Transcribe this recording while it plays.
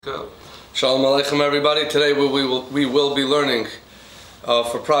Shalom Aleichem, everybody. Today we will be learning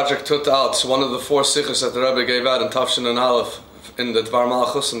for Project Tut Alts, one of the four Sichas that the Rabbi gave out in Tafshin and Aleph in the Dvar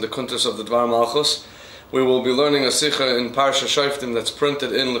Malchus, in the Kuntres of the Dvar Malchus. We will be learning a Sicha in Parsha Shoftim that's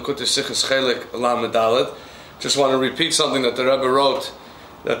printed in Lekutei Sichas Chelik Lamed Daled. Just want to repeat something that the Rabbi wrote,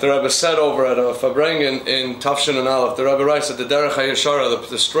 that the Rabbi said over at a Fabrengen in Tafshin and Aleph. The Rabbi writes that the Derech HaYeshara,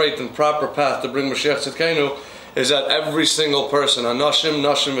 the straight and proper path to bring Mashiach Tzidkenu, is that every single person, Nashim,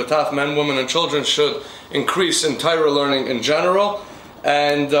 V'taf, men, women, and children, should increase in Torah learning in general,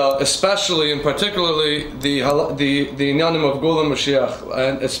 and especially and particularly the Inyanim of Gula Mashiach,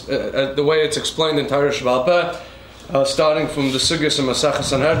 and the way it's explained in Torah Sheba'al Peh, starting from the Sugyas and Masechas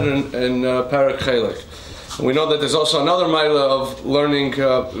Sanhedrin in Perek Chelik. We know that there's also another Maila of learning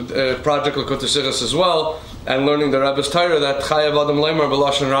Project Lekutei Sichos as well, and learning the Rebbe's Torah, that Chayav Adam Leimar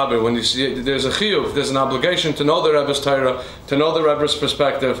B'Lashon Rabbi. When you see there's a chiyuv, there's an obligation to know the Rebbe's Torah, to know the Rebbe's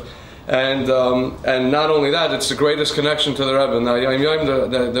perspective, and not only that, it's the greatest connection to the Rebbe. Now,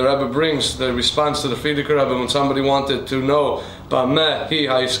 the Rebbe brings the response to the Frierdiker Rebbe when somebody wanted to know, how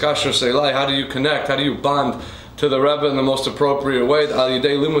do you connect, how do you bond to the Rebbe in the most appropriate way, and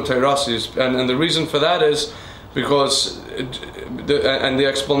the reason for that is because, and the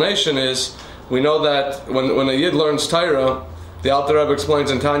explanation is, we know that when a Yid learns Torah, the Alter Rebbe explains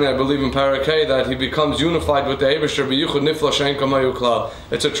in Tanya, I believe in Perek Hey, that he becomes unified with the Eibishter.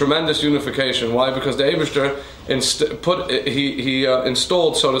 It's a tremendous unification. Why? Because the Eibishter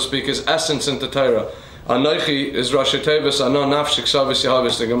installed, so to speak, his essence into Torah. Anochi is Rashi Tevis, Ano Nafshik Shavis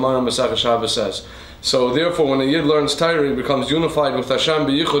Yahavis, the Gemara Masechah Shabbos says. So therefore, when a Yid learns Torah, he becomes unified with Hashem,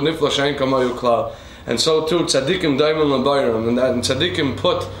 B'yichud Nifla Shein Kamayu Klal. And so too, Tzadikim Daimon L'Bayram, and Tzadikim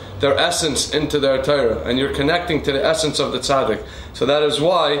put their essence into their Torah, and you're connecting to the essence of the Tzadik. So that is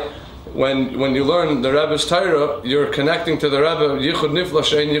why, when you learn the Rebbe's Torah, you're connecting to the Rebbe, Yichud Nifla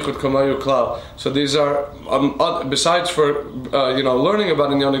Shein Yichud Kamayu Klal. So these are, besides for learning about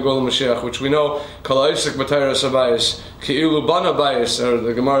Inyan Gula Mashiach, which we know, Kala Isaac B'Teiras Abayis, Ki'ilu Bana Bayis, or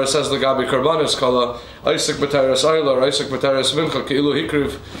the Gemara says L'Gabi Karbanis, Kala Isaac B'Teiras Ayla, or Isaac B'Teiras Mincha, Ki'ilu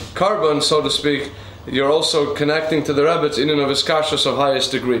Hikriv Karban, so to speak. You're also connecting to the Rebbe, it's in and of his kashrus of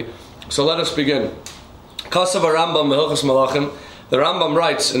highest degree. So let us begin. Kasav Rambam Hilchos Malachim. The Rambam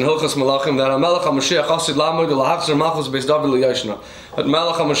writes in Hilchos Malachim that Melech HaMashiach Asid Lamud L'Hachzer Malchus Beis David L'Yashna. That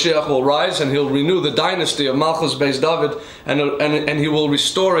Melech HaMashiach will rise and he'll renew the dynasty of Malchus Beis David, and he will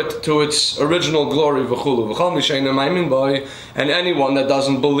restore it to its original glory. V'chulu V'chol Mishein Maimin Boi, and anyone that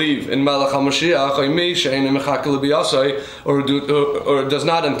doesn't believe in Melech HaMashiach or does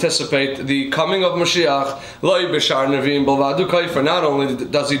not anticipate the coming of Mashiach, Loi B'Shar Nevi'im B'Lvadu Kaifer. Not only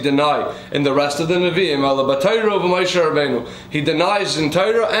does he deny in the rest of the Nevi'im, Ela B'Tayro B'Moshe Rabbeinu, he denies in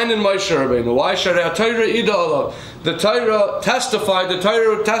Torah and in Moshe Rabbeinu. Why? Sharei Torah Ida Olav. The Torah testified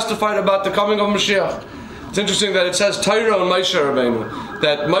about the coming of Mashiach. It's interesting that it says Torah and Moshe Rabbeinu,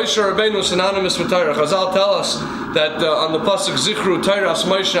 that Moshe Rabbeinu is synonymous with Torah. Chazal tell us that on the pasuk Zichru Torahs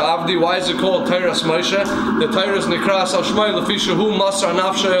Moshe Avdi. Why is it called Torahs Moshe? The Torah is Nikras Al Shmai Lefi Shehu Masar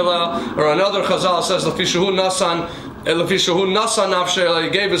Nafshe Ela, or another Chazal says Lefi Shehu Nasan. He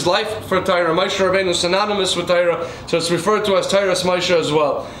gave his life for Torah. Moshe Rabbeinu is synonymous with Torah, so it's referred to as Torahs Moshe as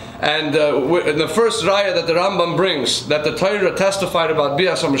well. And the first raya that the Rambam brings, that the Torah testified about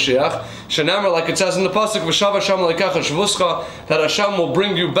Bias HaMashiach, Shenamar, like it says in the pasuk, V'shav Hashem leikecha shvuscha, that Hashem will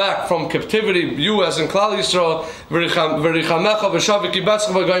bring you back from captivity, you as in Klal Yisrael, V'richamecha v'shav v'kibetzcha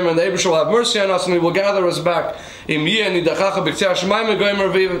v'goyim, and the Eibusher will have mercy on us, and He will gather us back. Im yeh nidachacha b'ktzei Hashemayim v'goyim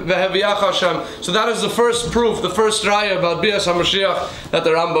v'heviyacha Hashem. So that is the first proof, the first raya about Bias HaMashiach that the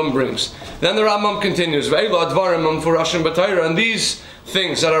Rambam brings. Then the Rambam continues, V'eilu advarim amfurashim b'Torah, and these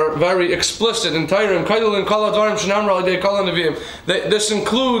things that are very explicit in Torah, this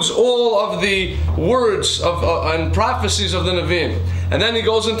includes all of the words of and prophecies of the Nevi'im. And then he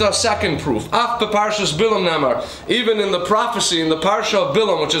goes into a second proof. Even in the prophecy in the Parsha of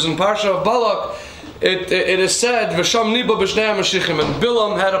Bilam, which is in Parsha of Balak, it is said, V'sham niba b'shnei HaMashiachim, and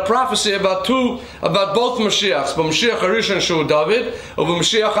Bilam had a prophecy about both Mashiachs, but Mashiach Harishon Shu David, or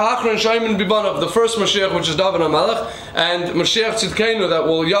Mashiach Ha'achron Shaimin Bibanav, the first Mashiach, which is David HaMelech, and Mashiach Tzidkenu, that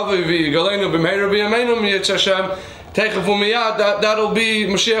will Yavi V'Galenu B'Meira B'Yameinu M'Yitz Hashem, that'll be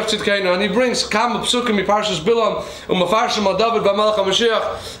Mashiach Tzidkenu. And he brings Kam Psukim Parshas Bilam U'Mafarshim Al David B'Melech HaMashiach,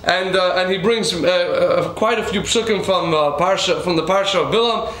 and he brings quite a few Psukim from the Parsha of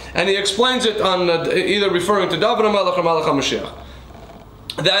Bilam, and he explains it on either referring to David HaMelech or Melech HaMashiach.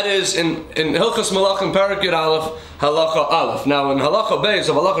 That is in Hilchos Malachim Perek Yud Aleph, Halacha Aleph. Now in Halacha Beis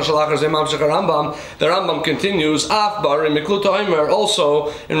of Halacha Shalachar Zemam Shechar Rambam, the Rambam continues, Af Bari Miklut Oimer,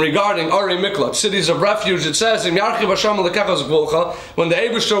 also in regarding Ari Miklat, cities of refuge, it says, Im Yarchiv Hashem Lekechas Gvulcha, when the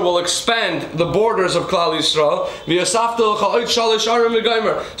Eibusher will expand the borders of Klal Yisrael, V'yasafta L'cha Oit Shalish Ari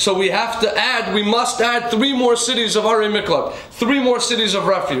Megaimer. So we must add 3 more cities of Ari Miklat, 3 more cities of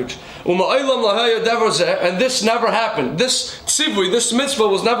refuge. Uma'olam Lahaya Devar Zeh, and this never happened. This tzivui, this mitzvah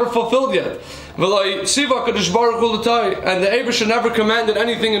was never fulfilled yet. And the Eibusher never commanded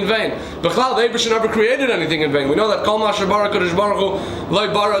anything in vain. B'chlal, the Eibusher never created anything in vain. We know that Kol Masher Bara Kadosh Baruch Hu Lo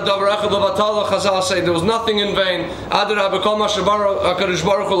Bara Davar Echad Levatala. Chazal say there was nothing in vain. Adarabah Kol Masher Bara Kadosh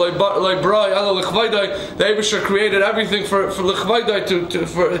Baruch Hu Lo Brai Ela L'chvaydai. The Eibusher created everything for L'chvaydai to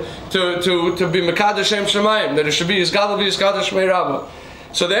be Mekadosh Shem Shemayim, that it should be Yizgadol v'Yizgadol Shmei Rabbah.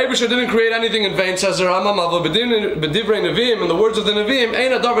 So the Eibusher didn't create anything in vain, says the Rambam. B'divrei Nevi'im, in the words of the Nevi'im,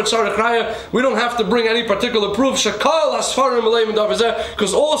 Ein Adavar Tzarech Raya. We don't have to bring any particular proof. Shekal Asfarim Aleim Davar Zeh,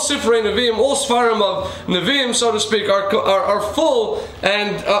 because all Sifrei Nevi'im, all Sfarim of Nevi'im, so to speak, are full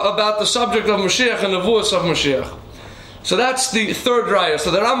and about the subject of Mashiach and the Nevuos of Mashiach. So that's the third raya.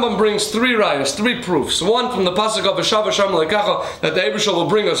 So the Rambam brings 3 rayas, 3 proofs. One from the pasuk of V'shav Hashem Lekecha, that the Eibusher will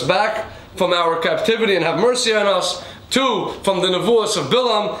bring us back from our captivity and have mercy on us. 2 from the Nevuos of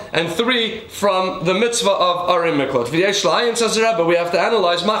Bilam, and 3 from the mitzvah of Ari Miklat. V'yesh la'ayin, says the Rabbi, we have to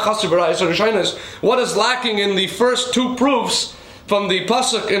analyze what is lacking in the first 2 proofs from the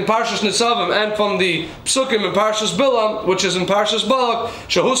pasuk in Parshas Nitzavim and from the psukim in Parshas Bilam, which is in Parshas Balak,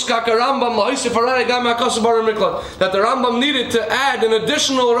 that the Rambam needed to add an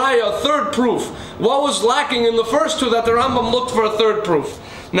additional raya, a third proof. What was lacking in the first 2 that the Rambam looked for a third proof?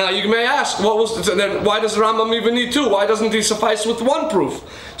 Now you may ask, then why does the Rambam even need 2? Why doesn't he suffice with 1 proof?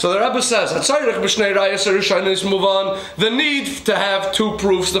 So the Rebbe says, move on. The need to have 2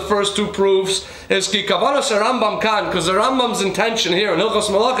 proofs, the first 2 proofs, is ki kavanas Rambam kan, because the Rambam's intention here in Hilchos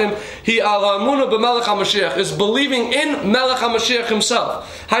Malachim, he ala amuna b'melech HaMashiach, is believing in Melech HaMashiach himself.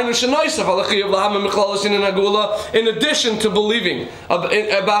 In addition to believing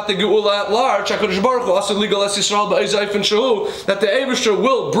about the Geula at large, that the Eibusher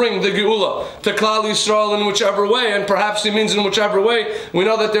will bring the Geula to Klal Yisrael in whichever way, and perhaps he means in whichever way. We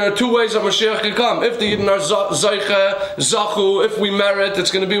know that there are 2 ways that Mashiach can come. If the Yidden are Zayche, Zachu, if we merit,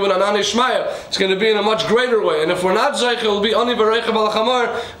 it's going to be with an Ani Shmaya. It's going to be in a much greater way. And if we're not Zayche, it will be Ani V'Reicha Bal Chamar.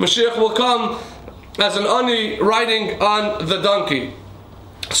 Mashiach will come as an Ani riding on the donkey.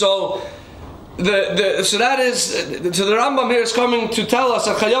 So the Rambam here is coming to tell us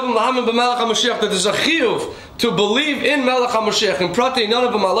that there's a chiyuv to believe in Melech HaMashiach, in Prati, none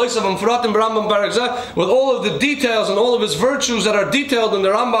of them, Aloisav, Fratim, Rambam, Barak, with all of the details and all of his virtues that are detailed in the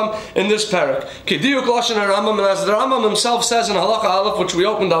Rambam in this parak. Kidiyuk Lashon Rambam, and as the Rambam himself says in Halacha Aleph, which we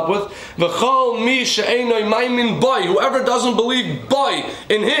opened up with, V'chol mi she'enoi maimin boy, whoever doesn't believe boy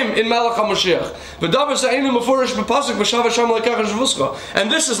in him, in Melech HaMashiach. V'davar se'enu mefurish b'pasuk v'shav Hashem le'kach shvuscha.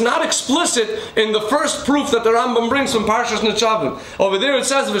 And this is not explicit in the first proof that the Rambam brings from Parshas Nitzavim. Over there it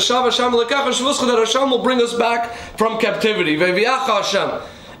says v'shav Hashem le'kach shvuscha, that Hashem will bring us back from captivity. Ve'viyacha Hashem.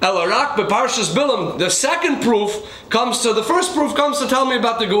 Elarak beParshas Bilam. The second proof the first proof comes to tell me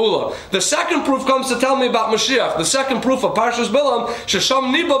about the Geula. The second proof comes to tell me about Mashiach. The second proof of Parshas Bilam,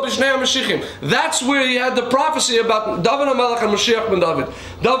 Shesham Niba B'Shnei HaMashiachim. That's where he had the prophecy about David HaMelech and Mashiach ben David.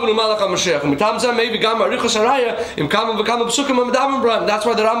 David HaMelech HaMashiach. Mitam Zeh maybe Gam Arichos Haraya Im Kamam V'Kamam Psukim HaMedavim Bran. That's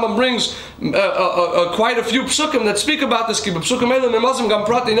why the Rambam brings quite a few psukim that speak about this. Because in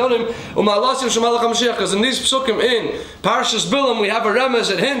these psukim in Parshas Bilam we have a remez,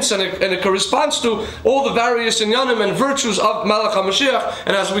 it hints and it corresponds to all the various inyanim and virtues of Melech HaMashiach.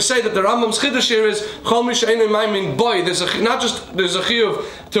 And as we say that the Rambam's chiddush here is Chol Mi She'einu Maimin Boy. There's a chiyuv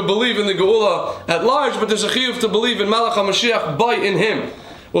to believe in the Geula at large, but there's a chiyuv to believe in Melech HaMashiach Boy in him.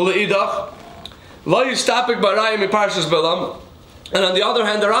 Well, the Idach Lo Yistapik Barayim in Parshas Bilam. And on the other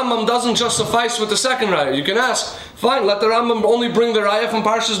hand, the Rambam doesn't just suffice with the second raya. You can ask, fine, let the Rambam only bring the raya from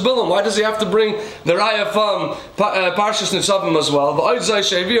Parshas Bilam. Why does he have to bring the raya from Parshas Nitzavim as well? The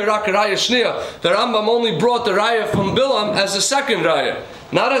Rambam only brought the raya from Bilam as the second raya,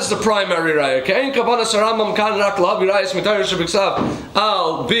 not as the primary raya.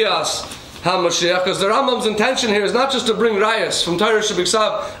 Al bias HaMashiach, because the Rambam's intention here is not just to bring rayas from Torah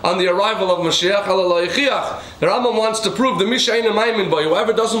Shebiksav on the arrival of Mashiach. The Rambam wants to prove the Mishayin Maimin by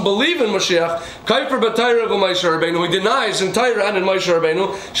whoever doesn't believe in Mashiach, Kaifer b'Torah v'Moshe Rabbeinu, he denies in Torah and in Moshe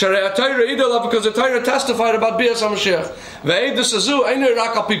Rabbeinu, Sharei Torah idol, because the Torah testified about Bias HaMashiach. Ve'edus azu einu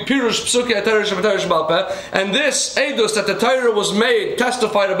rak al pi pirush psuki Torah Sheb'Torah Sheb'al. And this edus that the Torah was made,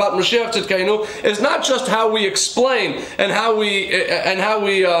 testified about Mashiach Tzidkeinu, is not just how we explain and how we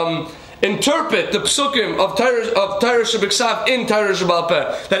interpret the psukim of Torah Shebiksav in Torah Shebal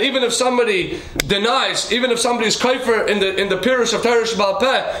Peh. That even if somebody denies, even if somebody is kaifer in the Pirush of Torah Shebal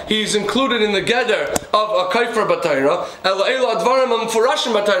Peh, he's included in the gather of a kaifer b'Torah.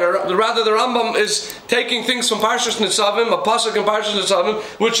 Rather, the Rambam is taking things from Parshas Nitzavim, a pasuk in Parshas Nitzavim,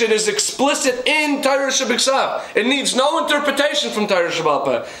 which it is explicit in Torah Shebiksav. It needs no interpretation from Torah Shebal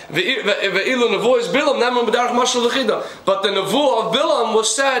Peh. But the nevuah of Bilam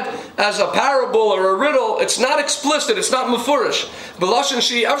was said as a parable or a riddle. It's not explicit, it's not mefurish.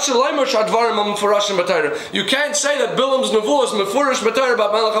 You can't say that Bilam's nevuah is mefurish b'Torah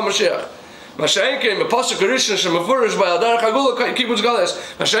about Melech HaMashiach. Mashenkin, the pasuk Rishon shemefurish by Adarach Hagula Kibbutz Gales.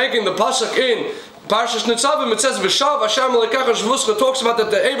 Mashenkin, the pasuk in Parshas Nitzavim, it says V'shav Hashem Lekach Shvuscha, talks about that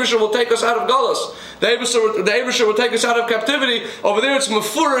the Eibusher will take us out of Galus. The Eibusher will take us out of captivity. Over there it's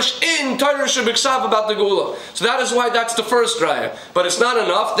mefurish in Torah Shebiksav about the Geula. So that is why that's the first raya. But it's not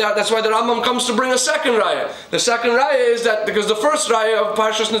enough. That's why the Rambam comes to bring a second raya. The second raya is that because the first raya of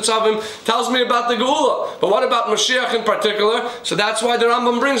Parshas Nitzavim tells me about the Geula. But what about Mashiach in particular? So that's why the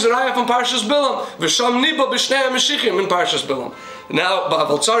Rambam brings the raya from Parshas Bilam. V'sham niba b'shnei HaMashiachim in Parshas Bilam. Now,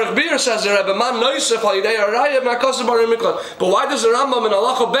 Tzarech Bir says the Rebbe, Man noisef halidei arayah ma'akasav b'arei miklat. But why does the Rambam in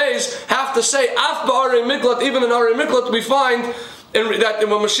Halacha Beis have to say af b'arei miklat? Even in arei miklat, we find that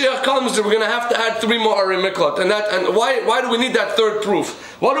when Mashiach comes, we're going to have to add 3 more arei miklat. And why do we need that third proof?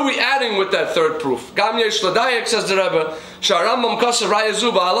 What are we adding with that third proof? Gam yesh l'dayek, says the Rebbe, Sha'arambam kasav raya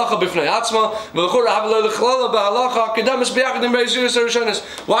zu ba'halacha b'fnei atzma v'lechura havle l'chlala ba'halacha kedemes b'yachadim b'yizuyas harishonis.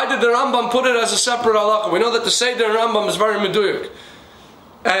 Why did the Rambam put it as a separate halacha? We know that the Seder in Rambam is very meduyuk.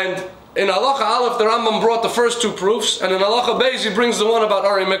 And in Halacha Aleph, the Rambam brought the first 2 proofs, and in Halacha Beis, he brings the one about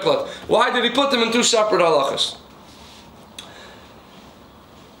Arei Miklat. Why did he put them in 2 separate halachas?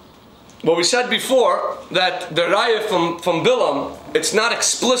 Well, we said before that the raya from Bilam, it's not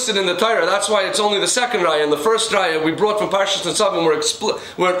explicit in the Torah. That's why it's only the second raya. And the first raya we brought from Parshas Nitzavim,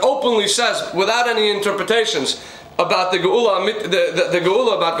 where it openly says, without any interpretations, about the Geula, the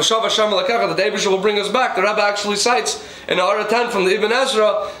Geula about V'shav Hashem Lekach, that the Eibusher will bring us back. The Rabbi actually cites in Ara 10 from the Ibn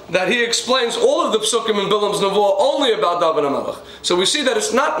Ezra that he explains all of the psukim in Bilam's Nevuah only about David HaMelech. So we see that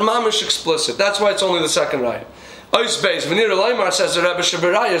it's not mamish explicit. That's why it's only the second raya. Ois Beis, V'nir Elaymar, says the Rebbe,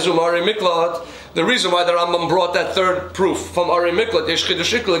 Shebiraya Zum Arei Miklat. The reason why the Rambam brought that third proof from Arei Miklat,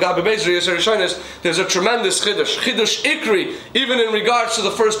 there's a tremendous Chidush Ikri, even in regards to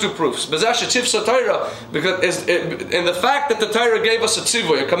the first 2 proofs. Because in the fact that the Torah gave us a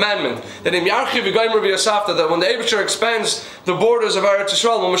tzivui, a commandment, that in Yarchi V'Goymer V'Yasafta, that when the Eibusher expands the borders of Eretz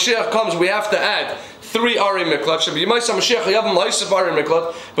Yisrael, when Mashiach comes, we have to add 3 Arei Miklat. Sheb'yimaysa Mashiach Yavim La'isef Arei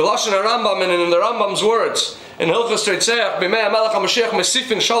Miklat, B'Lashon HaRambam, and in the Rambam's words, in Hilchos Teitzeach, B'mei HaMelech HaMashiach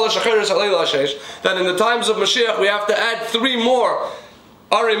Mesifin Shalosh Acheres Alei L'Ashesh, that in the times of Mashiach we have to add 3 more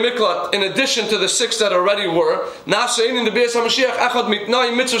Arei Miklat in addition to the 6 that already were. Now the Inyan of Bias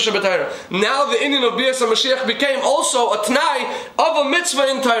HaMashiach became also a Tnai of a mitzvah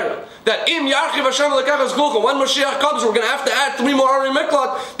in Torah. That Im Yarchiv Hashem Lekachas Gulcha, when Mashiach comes, we're going to have to add 3 more Arei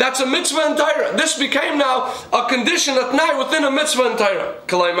Miklat. That's a mitzvah in Torah. This became now a condition, a Tnai within a mitzvah in Torah.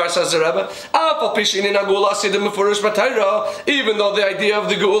 Kalaymar, says the Rebbe, even though the idea of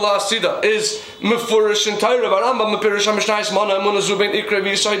the Geula Asida is mefurish in Torah,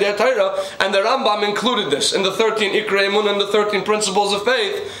 and the Rambam included this in the 13 Ikrei Emunah and the 13 principles of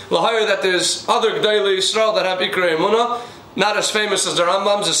faith. L'hayr that there's other G'dai Yisrael that have Ikrei Emunah, not as famous as the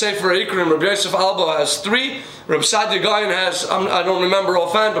Rambam's. The Sefer Ikrim, Rabbi Yosef Alba has 3. Rabbi Sadi Gaon has, I don't remember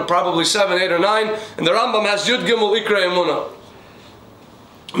offhand, but probably 7, 8, or 9. And the Rambam has Yud Gimel Ikrei Emunah.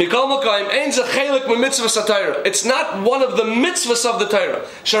 It's not one of the mitzvahs of the Torah.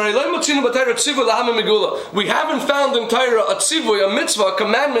 We haven't found in Torah a tzivui, a mitzvah, a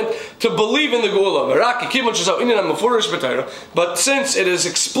commandment to believe in the Geula. But since it is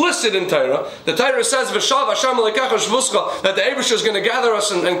explicit in Torah, the Torah says that the Eibusher is going to gather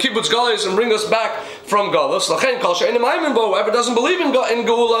us and kibbutz galus and bring us back from galus. Whoever doesn't believe in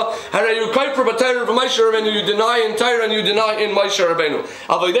Geula, you deny in Torah and you deny in Moshe Rabbeinu.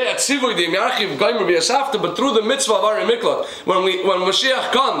 But through the mitzvah of Arei Miklat, when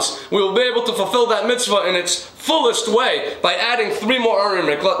Mashiach comes, we will be able to fulfill that mitzvah in its fullest way by adding 3 more Arei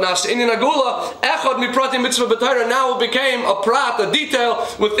Miklat. Now it became a prat, a detail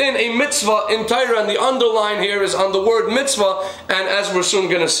within a mitzvah in Torah, and the underline here is on the word mitzvah, and as we're soon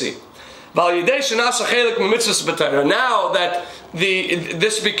going to see. Now that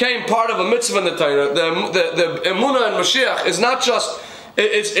this became part of a mitzvah in the Torah, the Emunah and Mashiach is not just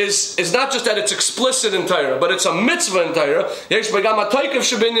that it's explicit in Torah, but it's a mitzvah in Torah. So it has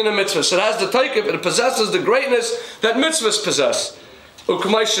the taikev, it possesses the greatness that mitzvahs possess.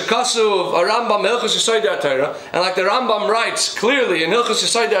 Shekasu of Rambam Hilchos Yesodei Torah, and like the Rambam writes clearly in Hilchos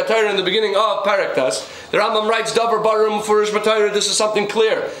Yesodei Torah in the beginning of Paraktas, the Rambam writes Dvar Barum Furish B'Torah. This is something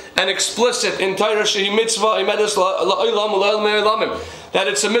clear and explicit in Torah Shehi Mitzvah Imedes La'olam U'Le'el Me'olamim, that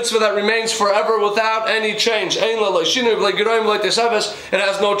it's a mitzvah that remains forever without any change. It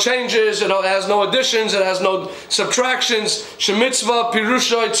has no changes, it has no additions, it has no subtractions. Shemitzvah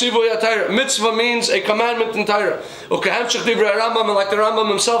Pirusha Tzivoy Torah. Mitzvah means a commandment in Torah. And like the Rambam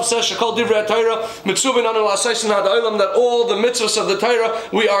himself says, Shekol Divrei Torah Mitzuvin Anu L'Asaysin Ad Ha'olam, that all the mitzvahs of the Torah,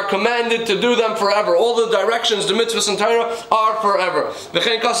 we are commanded to do them forever. All the directions, the mitzvahs in Torah are forever. The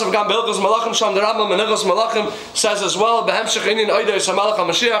Rambam in Hilchos Malachim says as well,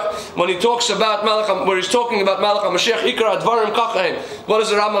 when he talks about Malach, where he's talking about Malach HaMashiach, Ikar Advarim Kachain. What does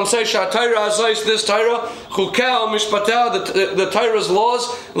the Rambam say? Torah Azais, this Torah, Chukei Mishpateh, the Torah's laws,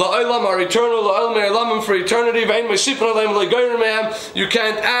 La'olam are eternal, La'olam Me'olamim for eternity, Ve'en Me'sipin Aleim Le'goyrim Me'hem. You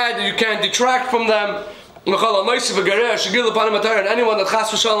can't add, you can't detract from them. And anyone that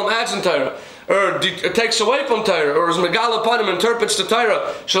Chas V'Shalom adds in Torah, or takes away from Torah, or is megal upon him, interprets the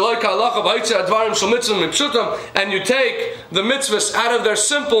Torah, and you take the mitzvahs out of their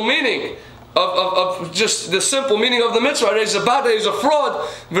simple meaning, of just the simple meaning of the mitzvah. He's a bad, he's a fraud.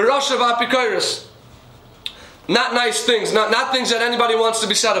 Not nice things, not things that anybody wants to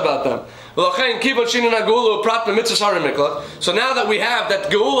be said about them. So now that we have that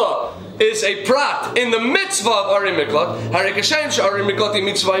Geula is a prat in the mitzvah of Ari Miklat,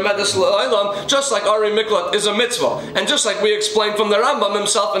 just like Ari Miklat is a mitzvah, and just like we explained from the Rambam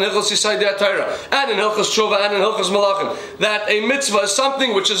himself in Hilchos Yesodei Torah, and in Hilchos Tshuva, and in Hilchos Malachim, that a mitzvah is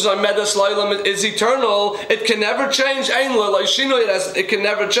something which is a medas l'olam, is eternal, it can never change, it can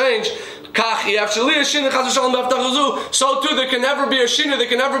never change. So too, there can never be a shina, there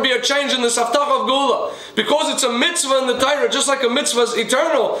can never be a change in the Haftach of Geula. Because it's a mitzvah in the Torah, just like a mitzvah is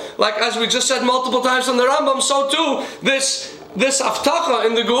eternal, like as we just said multiple times from the Rambam, so too, this Haftacha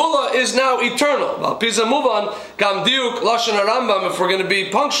in the Geula is now eternal. Well, Pisa move on, Gam Diuk, Lashon Rambam, if we're going to be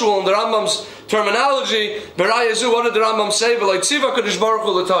punctual in the Rambam's terminology, Berayazu, what did the Rambam say? The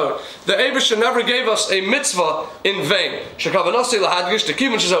Eibusha never gave us a mitzvah in vain.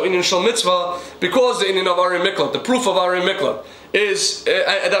 Because the Inin of Ari Miklat, the proof of Ari Miklat, is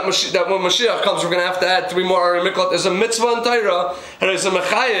that when Mashiach comes, we're going to have to add 3 more Ari Miklat, is a mitzvah in Torah, and is a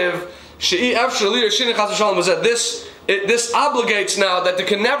mechayev, was that this obligates now that there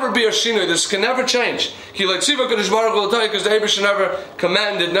can never be a shinui, this can never change. Because the Eibusha never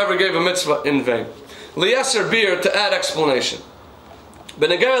commanded, never gave a mitzvah in vain. Liyeser bir, to add explanation. When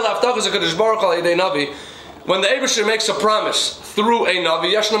the Eibusha makes a promise through a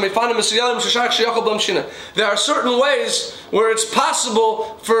Navi, there are certain ways where it's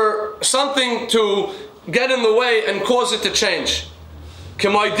possible for something to get in the way and cause it to change.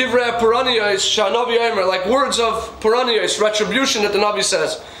 Like words of Puranios, retribution that the Navi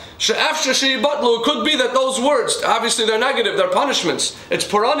says. It could be that those words, obviously they're negative, they're punishments. It's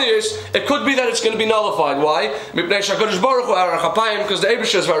Puranios, it could be that it's going to be nullified. Why? Because the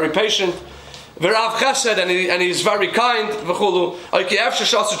Eibusha is very patient. V'rav chesed, and he's very kind. Or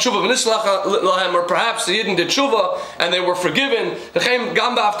perhaps the Yidden did tshuva and they were forgiven.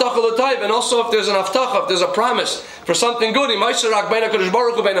 And also, if there's an haftacha, if there's a promise for something good, if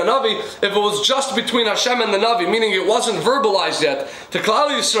it was just between Hashem and the Navi, meaning it wasn't verbalized yet, to Klal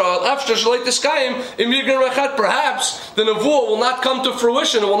Yisrael, perhaps the nevuah will not come to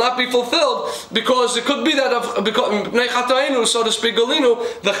fruition, it will not be fulfilled, because it could be that so to speak,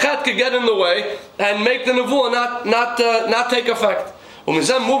 the chet could get in the way and make the nevuah not take effect.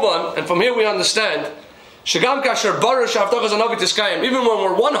 Move on, and from here we understand even when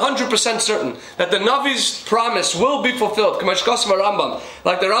we're 100% certain that the Navi's promise will be fulfilled, like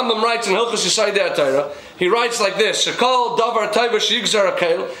the Rambam writes in Hilchos Yesodei Torah, he writes like this: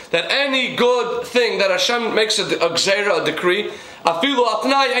 that any good thing that Hashem makes a gzeira, a decree,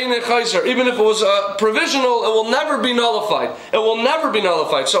 even if it was provisional, it will never be nullified. It will never be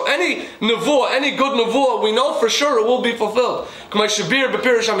nullified. So any nevuah, any good nevuah, we know for sure it will be fulfilled. Like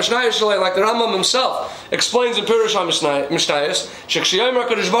the Rambam himself explains in Pirush HaMishnayos,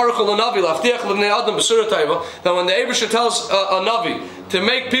 that when the Eibusha tells a Navi to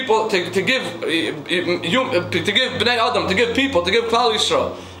make people, to give Bnei Adam, to give people, to give Klal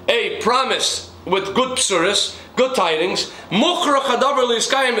Yisrael a promise with good psuris, good tidings,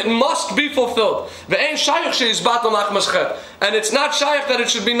 it must be fulfilled. And it's not shaykh that it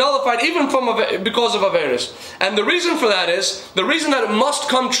should be nullified even because of Averis. And the reason for that is, the reason that it must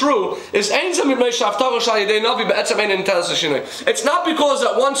come true is it's not because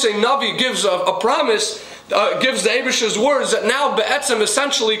that once a Navi gives a promise gives the Eibusher's words that now Be'etzem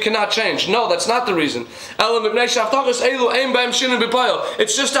essentially cannot change. No, that's not the reason. It's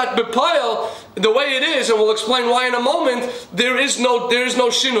just that B'Payil, the way it is, and we'll explain why in a moment, there is no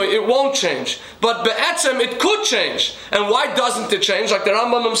Shinui, it won't change. But Be'etzem, it could change. And why doesn't it change? Like the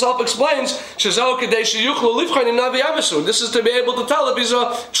Rambam himself explains, this is to be able to tell if he's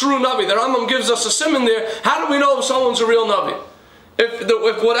a true Navi. The Rambam gives us a simon there. How do we know if someone's a real Navi?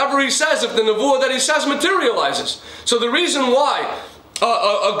 If whatever he says, if the nevuah that he says materializes. So the reason why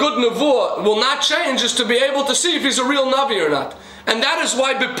a good nevuah will not change is to be able to see if he's a real Navi or not. And that is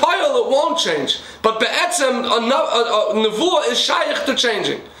why B'Payil it won't change. But Be'etzem, a nevuah is shaykh to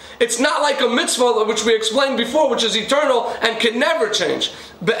changing. It's not like a mitzvah, which we explained before, which is eternal and can never change.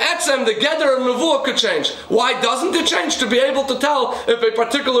 Be'etzem, the gather of nevuah could change. Why doesn't it change? To be able to tell if a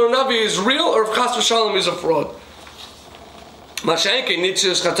particular Navi is real or if Chas v'Shalom is a fraud. When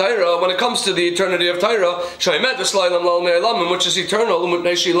it comes to the eternity of Torah, which is eternal,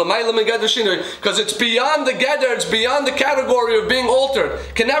 because it's beyond the gather, it's beyond the category of being altered,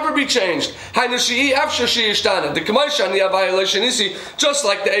 can never be changed. Just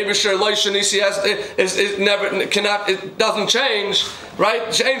like the Eibusher it doesn't change, right?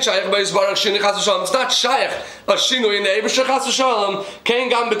 It's not shaykh. A shinui in the Eibusher Chas v'Shalom came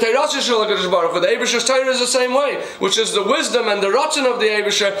gam b'Teirash Yishul HaKadosh Baruch Hu. The Eibusher's Torah is the same way, which is the wisdom and the ratzon of the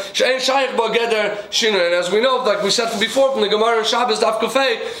Eibusher. She'ein shaykh b'geder shinui. And as we know, like we said before from the Gemara in Shabbos Daf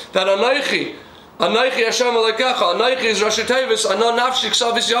Kufay, that Anoichi Hashem Elokecha, Anoichi is Rashi Tevis, Anon Nafshi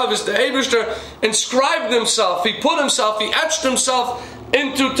Ksavis Yavis. The Eibusher inscribed himself, he put himself, he etched himself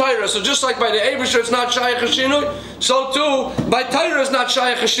into Torah. So just like by the Eibusher it's not Shaykh Hashinui, so too by Torah it's not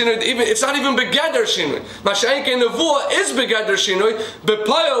Shaykh Hashinui. It's not even Begeder Shinui. Masha'enke Nevuah is Begeder Shinui.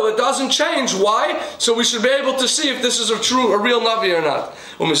 B'Payil it doesn't change. Why? So we should be able to see if this is a real Navi or not.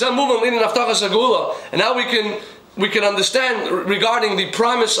 And now we can understand regarding the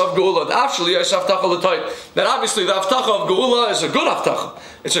promise of Geula. That obviously the Haftacha of Geula is a good Haftacha.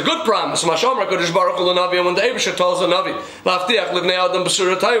 It's a good promise. When the Eibusher tells the Navi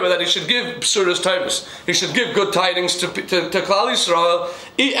that he should give B'suras Taivas, he should give good tidings to Klal Yisrael.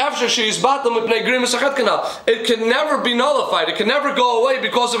 It can never be nullified. It can never go away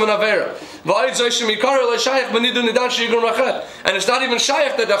because of an Avera. And it's not even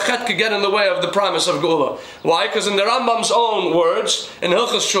Shaykh that a Chet could get in the way of the promise of Geula. Why? Because in the Rambam's own words, in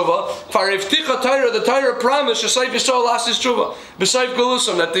Hilchas Tshuva, the Torah promised Yisrael Asis Tshuva, B'Seif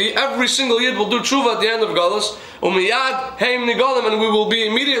Gelusam, that every single Yid will do Tshuva at the end of Galus, Umiyad Heim Nigalim, and we will be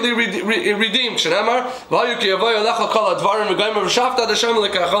immediately redeemed. Shenemar, Vayuki Yavayu Lecha Kol Dvar and V'Gaymer V'Shavta Hashem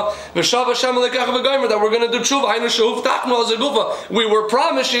Lekecha V'Shav Hashem Lekecha V'Gaymer, that we're going to do Tshuva. Hainu Shehuv Tachnu Al Zegufa. We were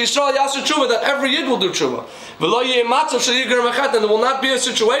promised Yisrael Yasu Tshuva, that every Yid will do Tshuva. V'Lo Yeh Matzav Sheyiger Mechet, and there will not be a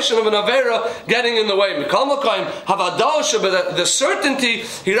situation of an Avera getting in the way. Mikal Makayim Havadal Sheba, the certainty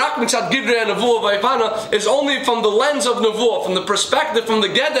Hirak Mitzad Gidrei and Nevuah Vaypana is only from the lens of Nevuah, from the perspective, from the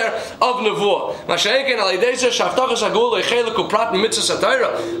gather of Nevuah.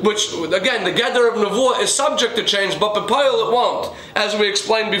 Which again, the gather of Nevuah is subject to change, but B'Payil it won't, as we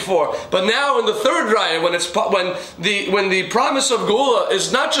explained before. But now in the third raya, when the promise of Geula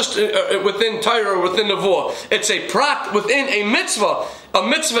is not just within Torah or within Nevuah, it's a prat within a mitzvah. A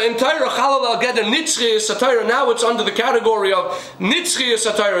mitzvah in Torah, Chalal al-Geder, Nitzchi is Torah. Now it's under the category of Nitzchi is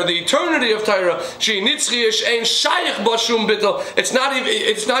Torah, the eternity of Torah. She Nitzchi is ein Shaykh b'shum bittul. It's not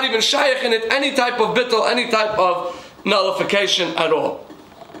even Shaykh in it, any type of bittul, any type of nullification at all.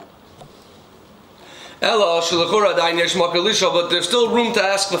 Ela shulachura dain yesh makalisha, but there's still room to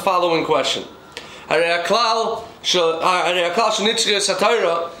ask the following question. This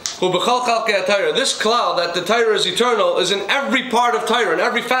cloud that the Torah is eternal is in every part of Torah, in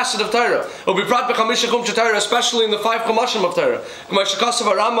every facet of Torah. Especially in the 5 Chumashim of Torah. Like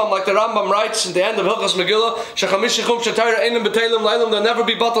the Rambam writes at the end of Hilchas Megillah, they'll never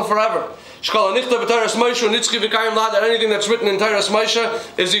be bottled forever. That anything that's written in Torah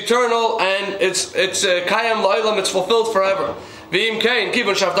Moshe is eternal and it's Kayam La'ilam, it's fulfilled forever. So if the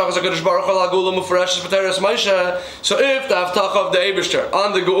Haftacha of the Eibusher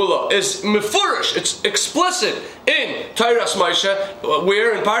on the Geula is mefurish, it's explicit in Teiras Moshe,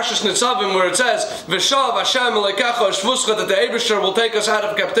 where in Parshas Nitzavim, where it says V'shav Hashem Elokecha Shvuscha, that the Eibusher will take us out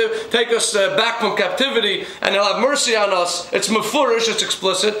of take us back from captivity, and He'll have mercy on us. It's mefurish, it's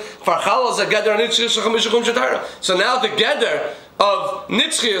explicit. So now the Geder of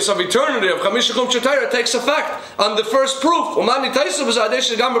nitzchias, of eternity, of chamishachum shatayra takes effect on the first proof. How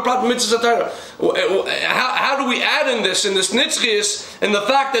do we add in this nitzchias, in the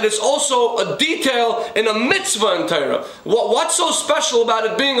fact that it's also a detail in a mitzvah in Torah? What's so special about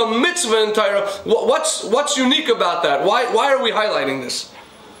it being a mitzvah in Torah? What's unique about that? Why are we highlighting this?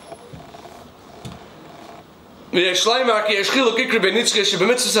 And the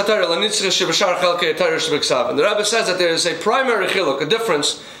Rebbe says that there is a primary chiluk, a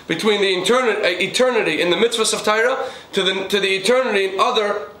difference between the eternity in the mitzvahs of Torah to the eternity in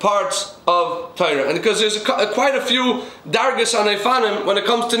other parts of Torah. And because there's quite a few dargas on Eifanim when it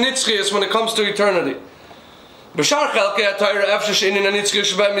comes to nitzchias, when it comes to eternity. In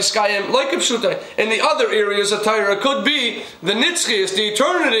the other areas of Torah, it could be the nitzchias, the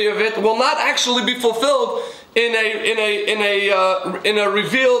eternity of it, will not actually be fulfilled in a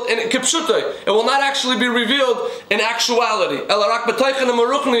revealed in kipshutai. It will not actually be revealed in actuality.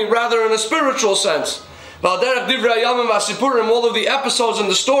 Rather in a spiritual sense. All of the episodes and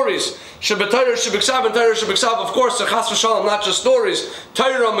the stories, of course, not just stories.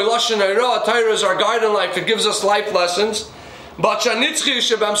 Torah is our guiding life. It gives us life lessons. But so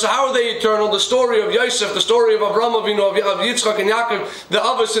how are they eternal? The story of Yosef, the story of Avraham Avinu, of Yitzchak and Yaakov, the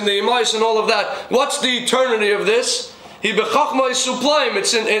Avos and the Imais and all of that. What's the eternity of this? It's in the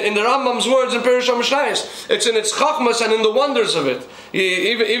Rambam's words in Perush HaMishnayos. It's in its chachmas and in the wonders of it.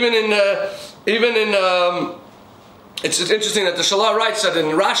 It's interesting that the Shalah writes that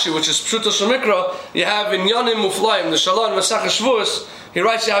in Rashi, which is Pshuta Shemikra, you have in Yanim Muflaim, the Shalah in Masach Shavuos, he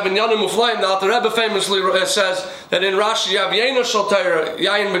writes you have in Yanim Muflaim. The Alter Rebbe famously says that in Rashi you have Yaina Shal Torah,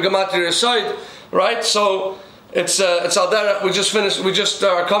 Yain Begamatri Resaid, right? So it's Al Derech. We just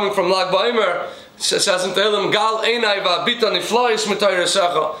are coming from Lag BaOmer. It says in Tehillim, Gal Einai Va'abita Niflais M'Torah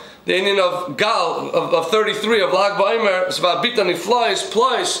Secha. The Indian of Gal, of 33, of Lag BaOmer, is about Bitani flies,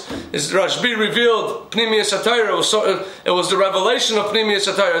 is Rashbi revealed Pnimiyas HaTorah. It was the revelation of Pnimiyas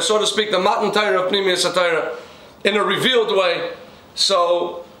HaTorah, so to speak, the Matan Torah of Pnimiyas HaTorah, in a revealed way.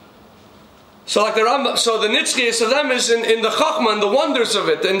 So like the Rambam, so the nitzchias of them is in the chachma and the wonders of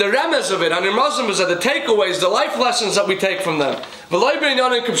it, in the remez of it, and in Muslim is the takeaways, the life lessons that we take from them. But not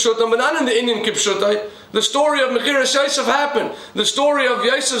in the Indian kipshutai. The story of Mechiras Yosef happened. The story of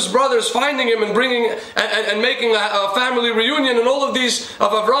Yosef's brothers finding him and bringing and making a family reunion, and all of these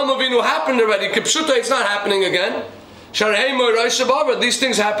of Avraham Avinu happened already. Kipshutai, it's not happening again. These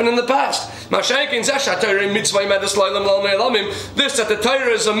things happen in the past. This that the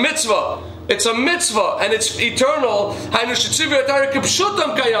Torah is a mitzvah. It's a mitzvah and it's eternal. That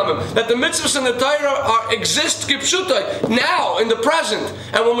the mitzvahs in the Torah exist kipshutai now in the present.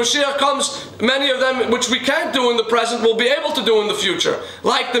 And when Mashiach comes, many of them which we can't do in the present we'll be able to do in the future.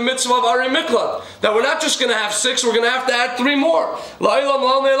 Like the mitzvah of Ari Miklat. That we're not just going to have 6, we're going to have to add 3 more.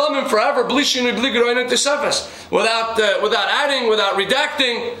 Forever, without adding, without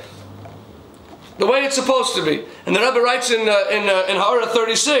redacting. The way it's supposed to be. And the Rebbe writes in Ha'ara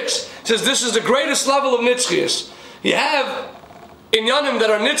 36, says this is the greatest level of nitzchias. You have inyanim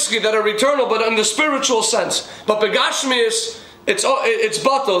that are nitzchi, that are eternal, but in the spiritual sense. But begashmias, it's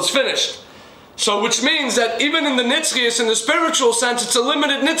batal, it's finished. So which means that even in the nitzchias, in the spiritual sense, it's a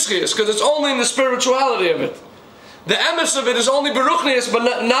limited nitzchias, because it's only in the spirituality of it. The emes of it is only beruchnias, but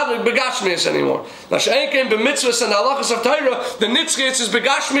not begashmias anymore. Now she'en came b'mitzvahs and halachas of Torah, the nitzchias is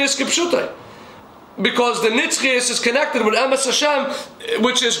begashmias kipshutai. Because the nitzchias is connected with emes Hashem,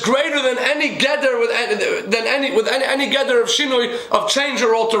 which is greater than any gather with any gather of shinui, of change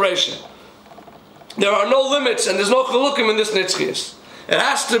or alteration. There are no limits and there's no chalukim in this nitzchias. It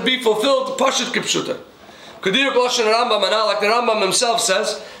has to be fulfilled pashut kipshuta. Kediyuk lashon Rambam and like the Rambam himself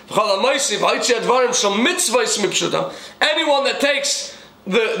says, anyone that takes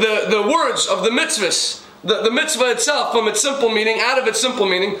the words of the mitzvahs, the mitzvah itself from its simple meaning, out of its simple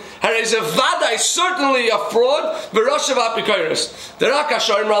meaning, is a vadai, certainly a fraud,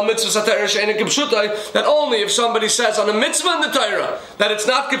 that only if somebody says on a mitzvah in the Torah that it's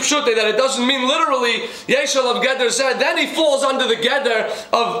not kipshutai, that it doesn't mean literally yeshal of geder zed, then he falls under the geder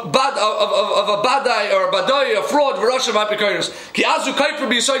of a badai or a badai, a fraud,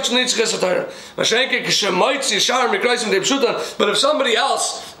 but if somebody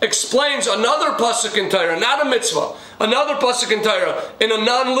else explains another pasuk in Torah, not a mitzvah, another pasuk in Torah in a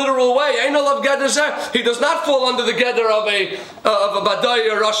non-literal way, he does not fall under the gather of a badai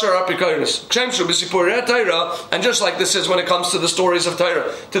or rasha or apikoros. And just like this is when it comes to the stories of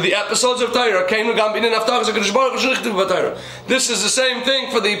Torah, to the episodes of Torah, this is the same thing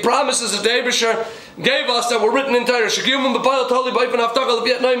for the promises that the Eibusher gave us that were written in Torah.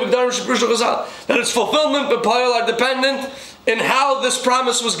 That its fulfillment, b'payil, are dependent in how this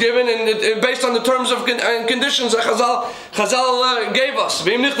promise was given and based on the terms and conditions that Chazal gave us.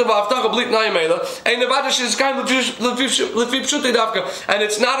 And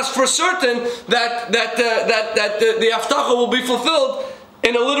it's not as for certain that the Haftacha will be fulfilled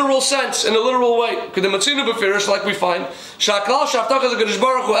in a literal sense, in a literal way. Like we find, that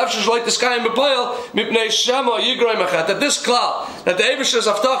this klal, that the Eibusher's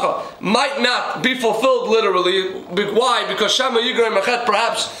Haftacha might not be fulfilled literally. Why? Because Shema Yigrei Machet,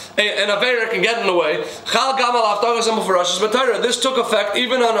 perhaps an Aveira can get in the way. This took effect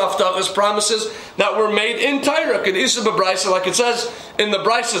even on Haftacha's promises that were made in Torah. Like it says in the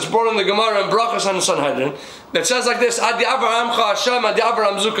Brisa, it's brought in the Gemara and Brachas and Sanhedrin. It says like this: Adi Avraham Hashem, Adi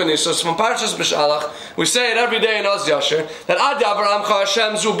Avraham Zukani. So it's from Parshas Mishalach. We say it every day in Oz Yasher that Adi Avraham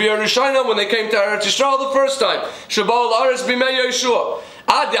Hashem Zubir Rishayna when they came to Eretz Yisrael the first time. Shabal Aretz B'mei Yeshua.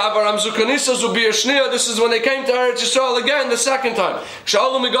 Adi Avraham Zukanisa Zubir Shnia. This is when they came to Eretz Yisrael again the second time.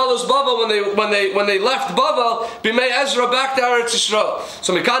 Shaolu Migalos Bavel when they left Bavel B'mei Ezra back to Eretz Yisrael.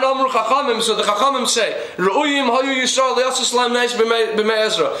 So Mikan Omru Chachamim. So the Chachamim say Re'uyim Hayu Yisrael Yasislam Nes B'mei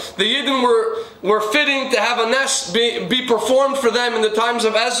Ezra. The Yidden were fitting to have a nes be performed for them in the times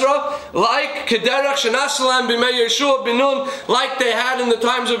of Ezra, like Kederach Shenasalam B'mei Yeshua Binun, like they had in the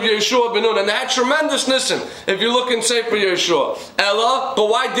times of Yeshua Binun, and they had tremendous nisim. If you look in Sefer Yeshua, Ella, but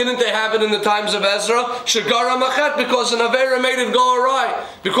why didn't they have it in the times of Ezra? Shagara Machet, because an Aveira made it go awry.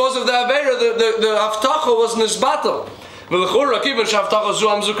 Because of the Aveira, the Haftacha was nisbatel. And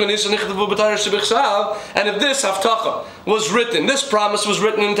if this Haftacha was written, this promise was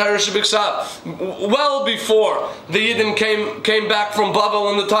written in Torah Shebiksav, well before the Yidden came back from Babel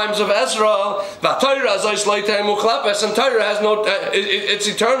in the times of Ezra, and Torah has no, it's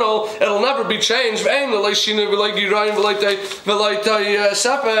eternal, it'll never be changed.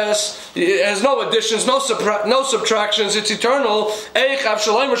 It has no additions, no subtractions, it's eternal.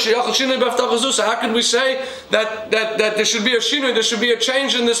 So how can we say that there should be a shinui, there should be a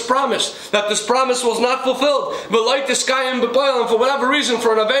change in this promise, that this promise was not fulfilled? But the sky and for whatever reason,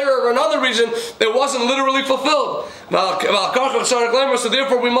 for an Aveira or another reason, it wasn't literally fulfilled. So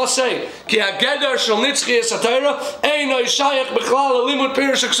therefore we must say, the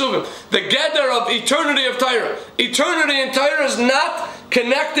Geder of eternity of Torah. Eternity in Torah is not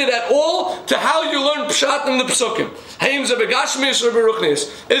connected at all to how you learn Pshat in the Psukim.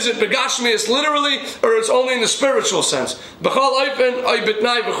 Is it Begashmius literally, or it's only in the spiritual sense?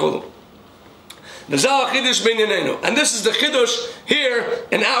 And this is the Chiddush here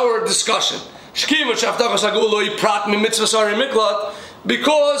in our discussion.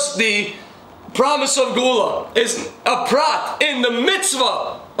 Because the promise of Geula is a prat in the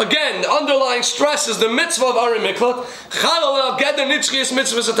mitzvah. Again, the underlying stress is the mitzvah of Ari Miklat.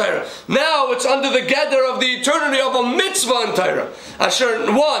 Now it's under the gather of the eternity of a mitzvah in Torah.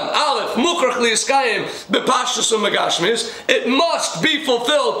 It must be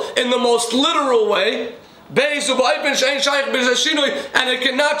fulfilled in the most literal way. And it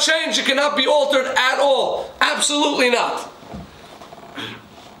cannot change, it cannot be altered at all. Absolutely not.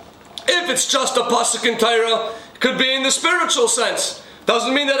 If it's just a pasuk in Torah, it could be in the spiritual sense.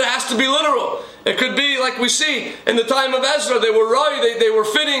 Doesn't mean that it has to be literal. It could be like we see in the time of Ezra. They were right, they were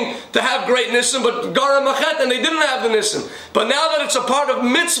fitting to have great nisim, but gara machet, and they didn't have the nisim. But now that it's a part of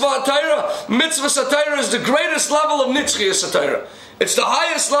mitzvah Torah, mitzvah Torah is the greatest level of nitzchiyas Torah. It's the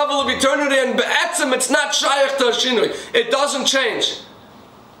highest level of eternity, and be'etzim it's not shayach to shinui. It doesn't change.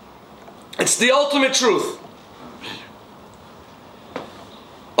 It's the ultimate truth.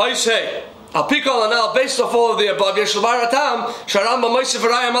 I say, Al Pikol and Al, based off all of the above, that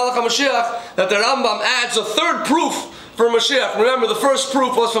the Rambam adds a third proof for Mashiach. Remember, the first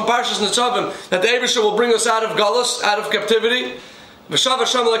proof was from Parshas Nitzavim, that the Eibusher will bring us out of Galus, out of captivity. The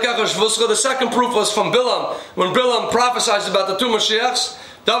second proof was from Bilam, when Bilam prophesied about the two Mashiachs,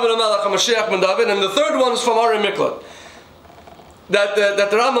 David HaMelech and Mashiach ben David, and the third one is from Ari Miklat. That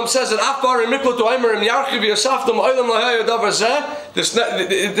the Rambam says that this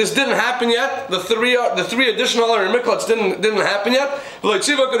didn't happen yet. The three additional Ari Miklats didn't happen yet.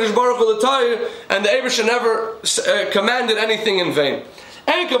 And the Eibusher never commanded anything in vain.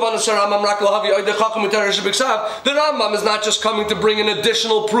 The Rambam is not just coming to bring an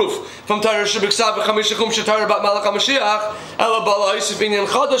additional proof from Torah Shebiksav about Malach HaMashiach.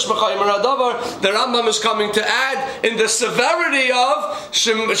 The Rambam is coming to add in the severity of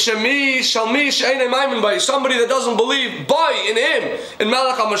somebody that doesn't believe by in him, in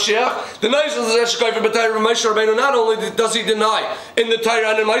Malach HaMashiach. The not only does he deny in the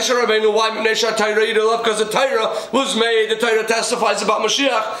Torah and in Moshe Rabbeinu, why? Because the Torah was made, the Torah testifies about Mashiach.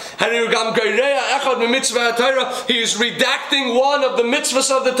 Mashiach, he is redacting one of the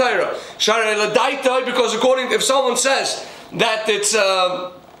mitzvahs of the Torah. Because if someone says that it's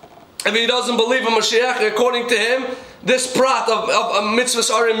if he doesn't believe in Mashiach, according to him, this prat of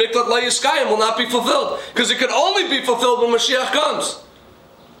mitzvahs Ari Miklat La Yiskayim will not be fulfilled, because it can only be fulfilled when Mashiach comes.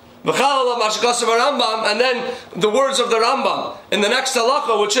 And then the words of the Rambam in the next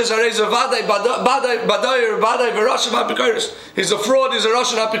halacha, which is he's a fraud, he's a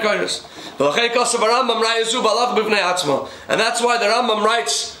Russian apikairis. And that's why the Rambam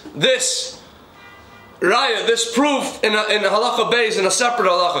writes this Raya, this proof in halacha beis in a separate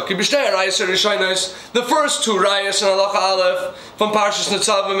halacha. The first two rayas in halacha aleph from Parshas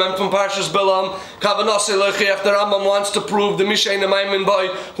Nitzavim and from Parshas Bilam. The Rambam wants to prove the Mishay Nemaymin by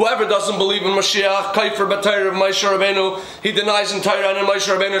whoever doesn't believe in Mashiach, Kaifer B'Torah of Moshe Rabbeinu, he denies in Torah, and in Moshe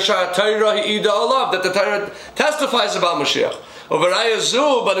Rabbeinu Shah Torah he ida olav, that the Torah testifies about Mashiach. Over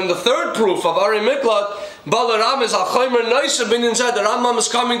Ayazu, but in the third proof of Ari Miklat, Balaram is Al-Chaymer Naisa Binyan said, the Rambam is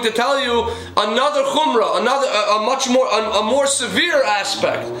coming to tell you another chumrah, a more severe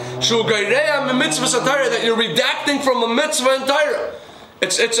aspect. That you're redacting from a mitzvah in Torah.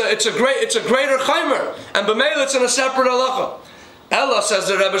 It's a greater chaymer, and b'meila it's in a separate halacha. Ella, says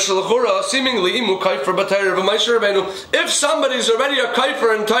the Rebbe Shalachura, seemingly imu kaifer b'Torah v'Moshe Rabbeinu. If somebody's already a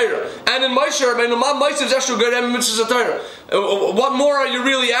kaifer in Torah, and in Moshe Rabbeinu, ma ma'asav zeshu gerem mitzvahs Torah. What more are you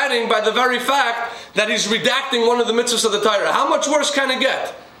really adding by the very fact that he's redacting one of the mitzvahs of the Torah? How much worse can it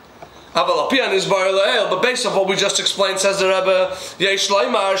get? But based on what we just explained, says the Rebbe, yesh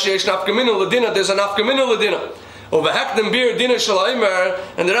laimar sheyesh nafkaminu ladina. There's a nafkaminu ladina. And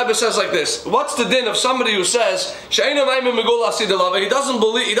the Rebbe says like this: what's the din of somebody who says he doesn't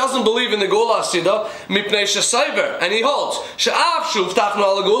believe in the Gula Asida, and he holds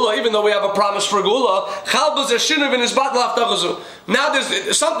even though we have a promise for Gula, now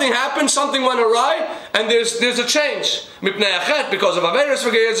there's something happened, something went awry, and there's a change because of Averis,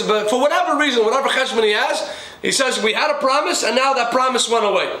 but for whatever reason, whatever cheshbon he has, he says we had a promise and now that promise went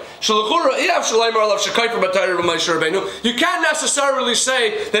away. You can't necessarily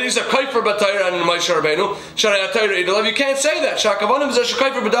say that he's a kaifer b'Torah and Moshe Rabbeinu. You can't say that.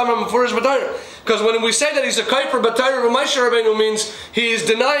 Because when we say that he's a kaifer b'Torah and Moshe Rabbeinu, means he is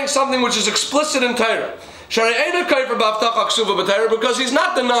denying something which is explicit in Torah. Because he's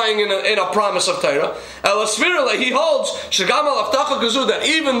not denying in a promise of Torah. He holds that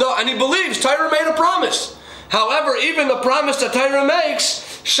even though, and he believes Torah made a promise. However, even the promise that Torah makes,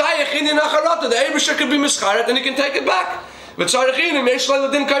 the Eibusher could be mischaret and he can take it back. We have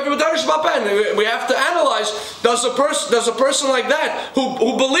to analyze, does a person like that,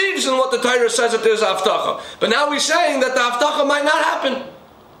 who believes in what the Torah says that there's haftacha, but now we're saying that the haftacha might not happen.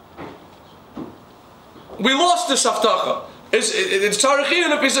 We lost this haftacha. It's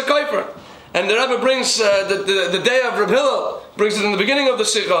tzarichin if he's a kaifer. And the Rebbe brings the day of Rabbi Hillel, brings it in the beginning of the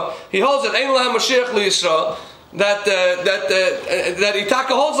Sicha. He holds that Ein Lahem Mashiach L'Yisrael, that Itaka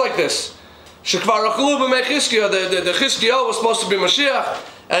holds like this. Shekvar Achulu B'mei Chizkiah, the Chizkiah was supposed to be Mashiach,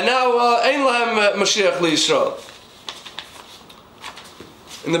 and now Ein Lahem Mashiach L'Yisrael.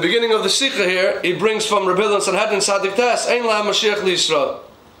 In the beginning of the Sicha here, he brings from Rabbi Hillel and Sanhedrin Sadik Tes, Ein Lahem Mashiach L'Yisrael.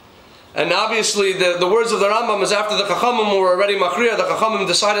 And obviously the words of the Rambam is after the Chachamim were already Machriya, the Chachamim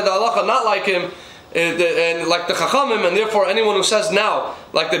decided the halacha not like him, and like the Chachamim, and therefore anyone who says now,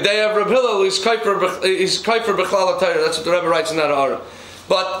 like the day of Reb Hillel, he's Kaifer B'chlal HaTorah. That's what the Rebbe writes in that Ara.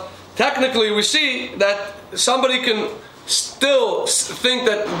 But technically we see that somebody can still think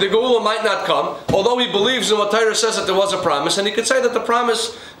that the Geula might not come, although he believes in what Torah says that there was a promise, and he could say that the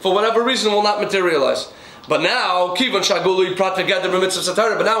promise, for whatever reason, will not materialize. But now, Kivan Shagulu Prat together in mitzvah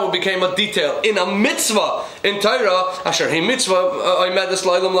Torah, but now it became a detail in a mitzvah in Torah, Asher He mitzvah, and that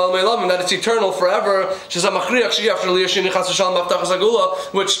it's eternal forever,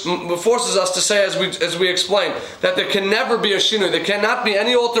 which forces us to say, as we explained, that there can never be a shinu, there cannot be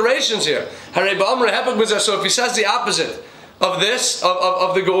any alterations here. So if he says the opposite of this,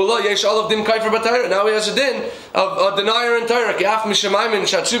 of the Geula, yesh olav din kaifer b'Torah. Now he has a din of a denier in Torah. Ki'af mishamayim in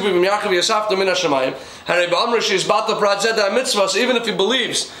shatzuvi b'myachav yasafta min hashamayim. Harei ba'amr she's batla prat zeda mitzvah. So even if he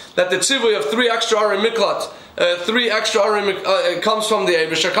believes that the tzivui of 3 extra arim miklat, 3 extra arim comes from the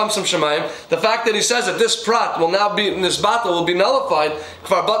Eibusher, comes from Shemayim, the fact that he says that this prat will now be, in this battle will be nullified,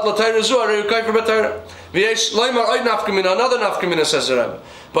 kvar batla Torah zu harei kaifer b'Torah. V'yesh loymar oid nafkamina, another nafkamina, says the Rebbe.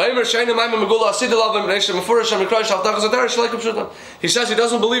 He says he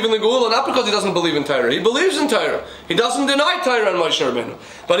doesn't believe in the Geula not because he doesn't believe in Torah. He believes in Torah. He doesn't deny Torah and Moshe Rabbeinu.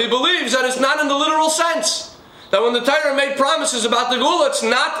 But he believes that it's not in the literal sense. That when the Torah made promises about the Geula, it's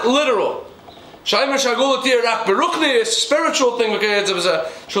not literal. Shaimer Shagula Tir Rak Beruchni is a spiritual thing. Okay, it's a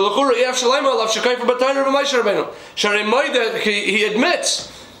Shalachura Ef Shalaima Lav Shekayfer B'Tayra V'Maisher Rabbeinu. Sharei Moida, he admits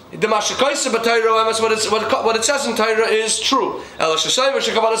the Mashakaisa B'Tayra what it says in Tayra is true. Ela Shasayver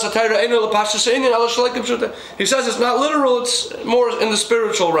Shekavadas Tayra Einu L'Pashas Einin Ela Shalakim Pshuta. He says it's not literal; it's more in the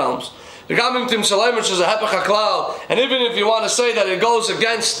spiritual realms. The Gamim Tim Salayim, which is a Hepech HaKlal, and even if you want to say that it goes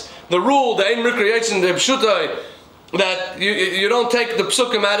against the rule, the Ein Recreation, the Pshutai, that you don't take the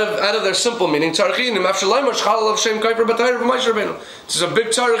psukim out of their simple meaning. This is a big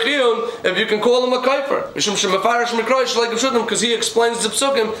tzarechiyun if you can call him a kaifer, because he explains the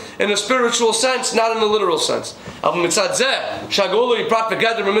psukim in a spiritual sense, not in a literal sense. But now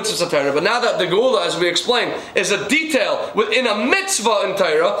that the geula, as we explained, is a detail within a mitzvah in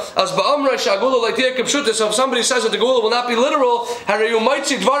Torah, as so if somebody says that the geula will not be literal,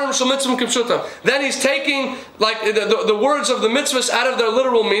 then he's taking the words of the mitzvahs out of their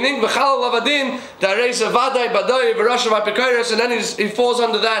literal meaning, and then he falls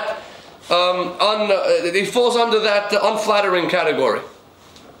under that unflattering category.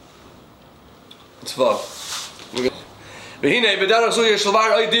 It's vav.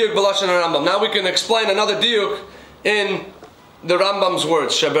 Now we can explain another diuk in the Rambam's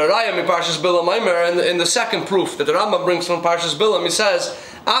words. In the second proof that the Rambam brings from Parshas Bilam, he says,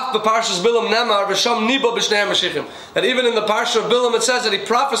 that even in the Parsha of Bilam it says that he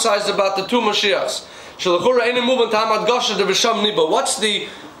prophesies about the two Mashiachs. What's the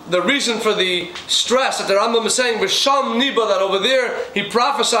reason for the stress that the Rambam is saying V'sham Niba, that over there he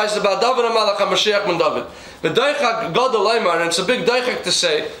prophesies about David HaMelech HaMashiach ben David. And it's a big daichak to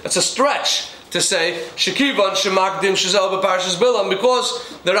say, it's a stretch to say Shekivan Shemakdim Shazel b'Parshas Bilam, because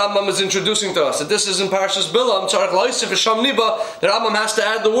the Rambam is introducing to us that this is in Parshas Bilam. Tzarech Loisif V'sham Niba. The Rambam has to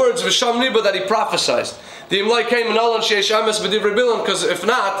add the words V'sham Niba that he prophesied. The Imlai came in Alan Sheish Ames B'divrei Bilam, because if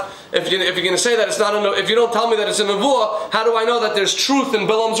not, if you're going to say that it's not, if you don't tell me that it's in Nevuah, how do I know that there's truth in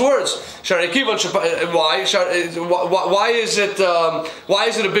Bilam's words? Why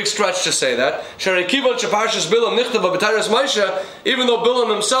is it a big stretch to say that? Even though Bilam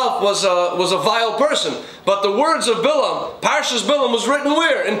himself was a vile person, but the words of Bilam, Parshas Bilam, was written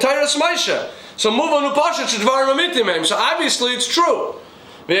where? In Teiras Maisha. So move on to Pashat Dvar Amitim. So obviously it's true.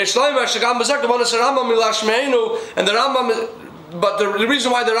 And the Rambam, but the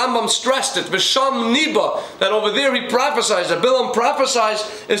reason why the Rambam stressed it, V'sham Niba, that over there he prophesies, that Bilam prophesies,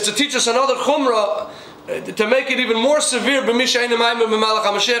 is to teach us another chumrah, to make it even more severe,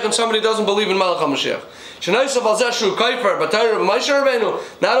 and somebody doesn't believe in Malach HaMashiach.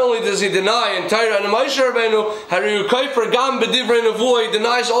 Not only does he deny in Torah and Moshe Rabbeinu, he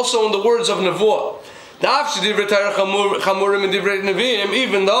denies also in the words of Nevuah. Even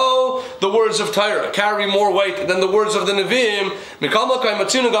though the words of Torah carry more weight than the words of the Nevi'im,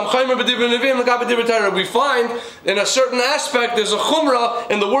 we find in a certain aspect there's a chumrah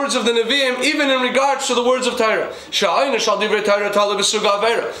in the words of the Nevi'im, even in regards to the words of Torah.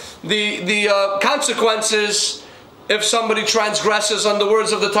 The consequences if somebody transgresses on the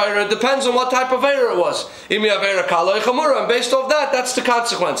words of the Torah, it depends on what type of error it was. And based off that, that's the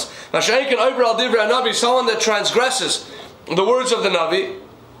consequence. Someone that transgresses the words of the Navi,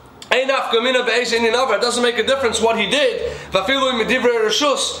 it doesn't make a difference what he did.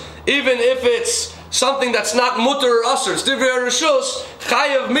 Even if it's something that's not mutter or usher, it's divrei rishus,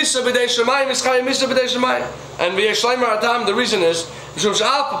 chayav misa b'dei shemayim is chayav misa b'dei shemayim. And v'yeshleimer atam, the reason is even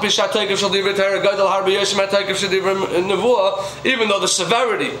though the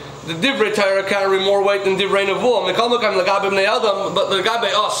severity, the divrei Torah carry more weight than divrei nevuah, but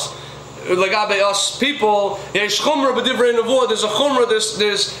legabe us people, yesh chumrah b'divrei nevuah. There's a chumrah,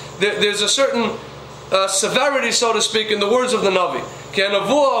 there's a certain severity, so to speak, in the words of the Navi. The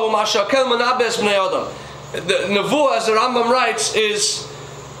nevuah, as the Rambam writes, is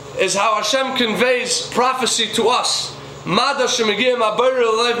how Hashem conveys prophecy to us. It's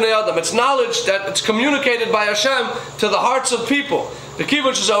knowledge that it's communicated by Hashem to the hearts of people. And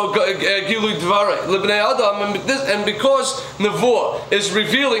because Nevuah is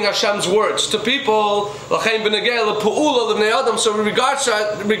revealing Hashem's words to people, so in regards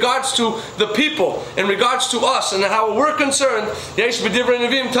to the people, in regards to us, and how we're concerned, there is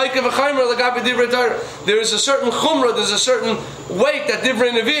a certain chumrah, there's a certain weight that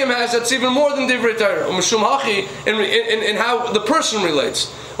Divrei Nevi'im has that's even more than Divrei Torah. In how the person relates.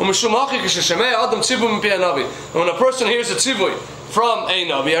 When a person hears a tzivui from a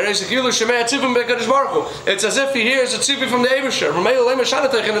Navi, it's as if he hears a tzivui from the Eibusher.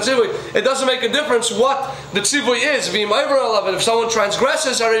 It doesn't make a difference what the tzivui is. If someone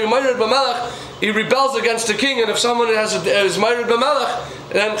transgresses, he rebels against the king, and if someone is married b'melech,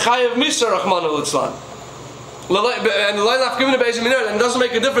 then chayev misa rachmana litzlan. And it doesn't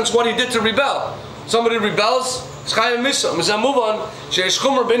make a difference what he did to rebel. Somebody rebels, it's chayev misa. Move on. So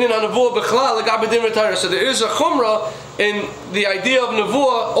there is a chumrah in the idea of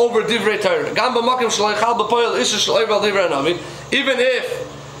nevuah over divrei Torah. Even if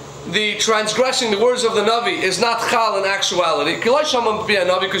the transgressing the words of the Navi is not chal in actuality, because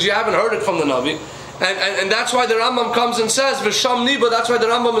you haven't heard it from the Navi, and that's why the Rambam comes and says v'sham niba. That's why the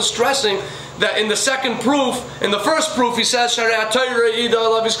Rambam is stressing that in the second proof, in the first proof, he says Shariat Torah Ida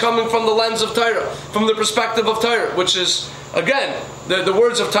Alav is coming from the lens of Torah, from the perspective of Torah, which is again the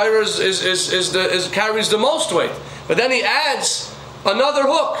words of Torah carries the most weight. But then he adds another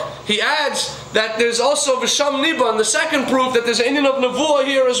hook. He adds that there's also V'sham Niba, in the second proof, that there's an Indian of Nevuah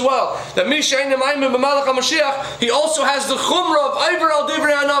here as well. That he also has the Chumrah of Iver al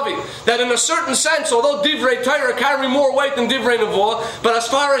Divrei Hanavi. That in a certain sense, although Divrei Torah carry more weight than Divrei Nevuah, but as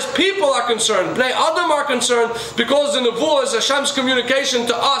far as people are concerned, Bnei Adam are concerned, because the Nevuah is Hashem's communication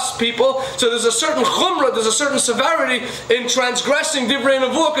to us people, so there's a certain Chumrah, there's a certain severity in transgressing Divrei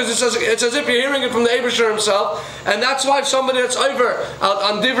Nevuah, because it's as if you're hearing it from the Eibusher himself, and that's why if somebody that's Iver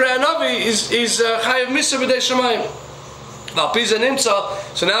on Divrei Hanavi is chayev misa b'dei shemayim. So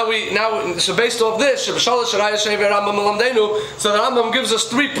based off this, so the Rambam gives us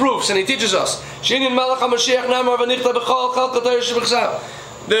three proofs, and he teaches us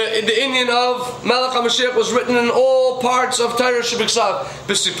the Indian of Melech HaMashiach was written in all parts of Torah Shebiksav,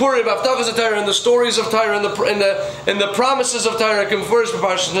 b'sipuri, b'aftachas of Torah, in the stories of Torah, in the promises of Torah, k'mefurish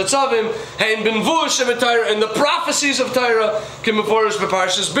b'parshas Netzavim, hein b'nvuah sheb'Torah, in the prophecies of Torah, k'mefurish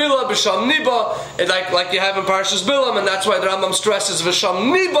b'parshas Bila, b'sham niba, like you have in Parshas Bilam, and that's why the Rambam stresses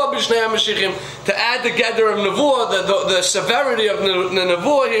v'sham niba b'shnei HaMashiachim, to add the gather of Nevuah, the severity of the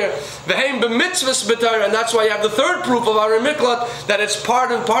Nevuah here, v'hein b'mitzvahs b'Torah, and that's why you have the third proof of Ari Miklat, that it's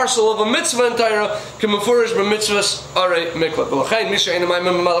part and parcel of a mitzvah in Torah, k'mefurish b'mitzvahs Ari Miklat.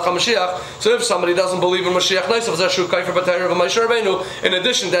 So if somebody doesn't believe in Mashiach in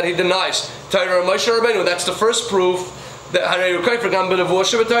addition that he denies Torah and Moshe Rabbeinu, that's the first proof. That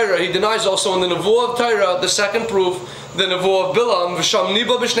he denies also in the Nevuah of Torah, the second proof, the Nevuah of Bilam,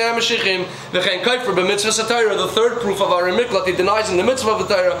 the third proof of Ari Miklat, he denies in the mitzvah of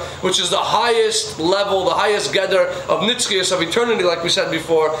the Torah, which is the highest level, the highest gather of nitzchias, of eternity, like we said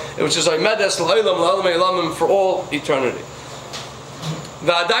before, which is Aymedes l'olam for all eternity. And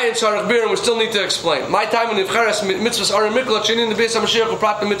we still need to explain. My time in Nivcheres mitzvahs Ari Miklat shenin the Beis HaMashiach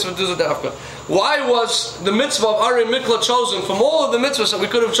uprat the mitzvah to Dafka. Why was the mitzvah of Ari Miklat chosen from all of the mitzvahs that we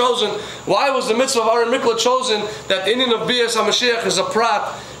could have chosen? Why was the mitzvah of Ari Miklat chosen that the Indian of Beis HaMashiach is a prat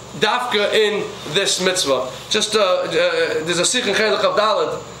Dafka in this mitzvah? Just there's a Sicha in Chelik of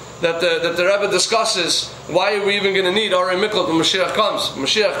Dalet that the Rebbe discusses why are we even going to need Ari Miklat when Mashiach comes.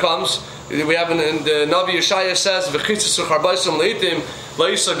 Mashiach comes. We have in the Navi Yeshaya says, the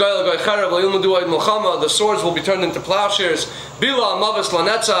swords will be turned into plowshares. Bila amavis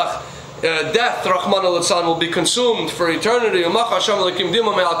lanetzach, death Rachmana litzlan will be consumed for eternity.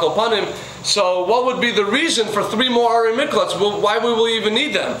 So what would be the reason for three more Ari Miklats? Why would we even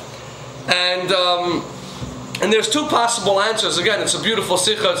need them? And there's two possible answers. Again, it's a beautiful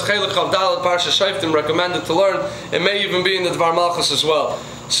Sicha. It's Chelik of Dalet Parsha Shoftim, recommended to learn. It may even be in the Dvar Malchus as well.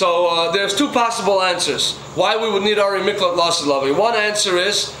 So there's two possible answers why we would need Ari Miklat Lasid Lavi. One answer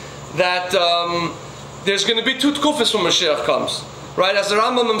is that there's going to be two tkufas when Mashiach comes. Right, as the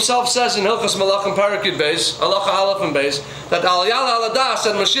Rambam himself says in Hilchas Malachim Parakid Beis, Halacha Aleph and Beis, that Al Yala Aladah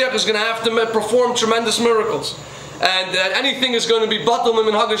said Mashiach is going to have to perform tremendous miracles. And that anything is going to be batal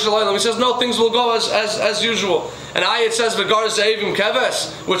min hagash shalaylam. He says no, things will go as usual. And it says v'gar zeivim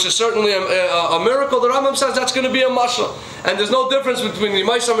keves, which is certainly a miracle. The Rambam says that's going to be a mashal, and there's no difference between the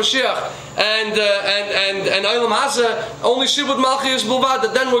Maisa Mashiach and Olam Hazeh. Only Shibud Malchus Bulvad.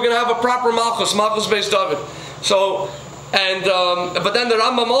 That then we're going to have a proper Malchus based David. So but then the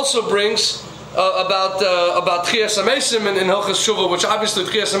Rambam also brings about Tchias HaMesim in Hilchas Shuvah, which obviously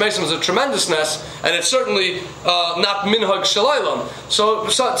Tchias HaMesim is a tremendousness, and it's certainly not minhag shalaylam. So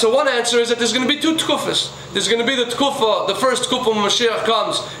one answer is that there's going to be two tkufas. There's going to be the tkufa, the first tkufa when Mashiach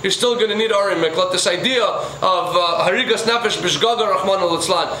comes, you're still going to need Ari Miklat. This idea of Harigas Nefesh Bishgaga Rahman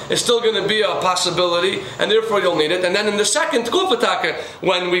al-Itzlan is still going to be a possibility, and therefore you'll need it. And then in the second tkufa taka,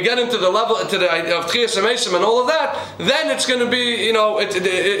 when we get into the level to the idea of Tchias HaMesim and all of that, then it's going to be,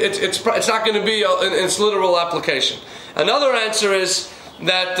 it's not going to be in its literal application. Another answer is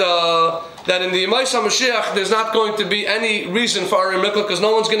that in the Yemais HaMashiach there's not going to be any reason for Ari Miklat because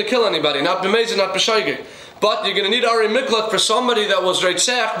no one's going to kill anybody, not b'mezid, not b'shaygig. But you're going to need Ari Miklat for somebody that was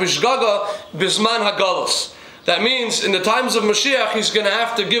Reitzach Bishgaga Bisman Hagalos. That means in the times of Mashiach, he's going to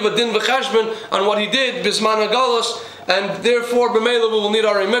have to give a din v'chashbon on what he did Bisman Hagalos, and therefore b'meila we will need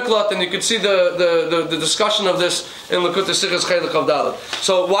Ari Miklat, and you can see the discussion of this in Likutei Sichas Chelik of Dalet.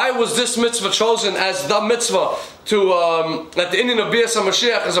 So why was this mitzvah chosen as the mitzvah to at the ending of Bias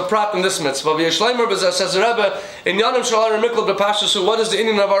HaMashiach as a prop in this mitzvah? V'yeshleimer b'zeh says the Rebbe in Yanim Shal Ari Miklat b'Pashtus. So what is the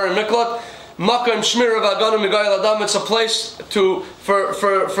ending of Ari Miklat? Makam Shmira v'Aganu Migayel Adam. It's a place for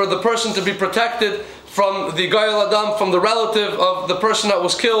the person to be protected from the Gayel Adam, from the relative of the person that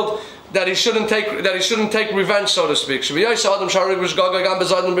was killed, that he shouldn't take revenge, so to speak. So the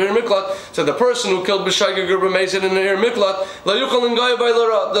person who killed B'Shagig B'Mezid in the Ir Miklat,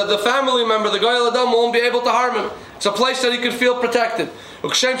 the family member, the Gayel Adam, won't be able to harm him. It's a place that he could feel protected.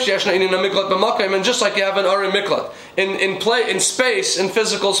 And just like you have an Ari Miklat in space, in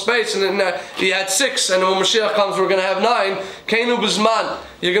physical space, and you had 6, and when Mashiach comes we're going to have 9. Keinu B'Zman.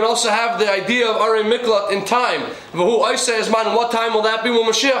 You can also have the idea of Ari Miklat in time. V'hu Oisei Zman. And what time will that be? When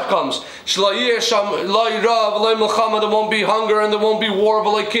Mashiach comes. There won't be hunger, and there won't be war,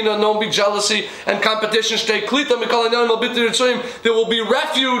 there won't be jealousy and competition. There will be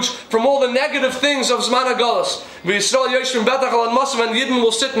refuge from all the negative things of Zman HaGalus. And Yidden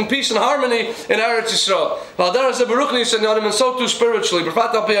will sit in peace and harmony in Eretz Yisrael. And so too spiritually.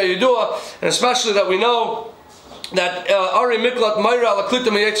 And especially that we know that Ari Miklat Mayra ala Klita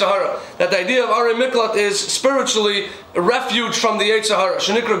Yetzahara. That the idea of Ari Miklat is spiritually a refuge from the Yetzahara.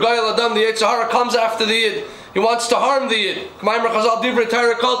 Shenikra Gayel Adam, the Yetzahara comes after the Yid. He wants to harm the Yid.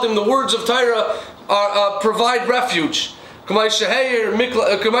 The words of Torah provide refuge.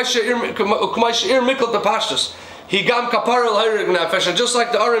 He gam kapara l'hayrig nefesh, and just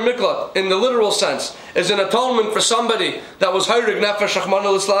like the Ari Miklat, in the literal sense, is an atonement for somebody that was hayrig nefesh,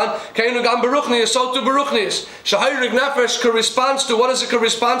 Rachmana litzlan. Keinu gam beruchnius, so to beruchnius. Shehayrig nefesh corresponds to, what does it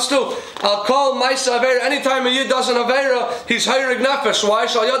correspond to? I'll call Maisa Avera. Anytime a Yid does an Avera, he's hayrig nefesh. Why?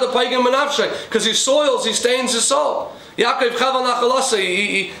 Shal yada paigim menafshe, because he soils, he stains his soul. Yaakov Chaval Nachalasa,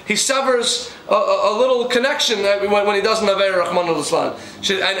 he severs a little connection when he doesn't have Eir Rachmana litzlan.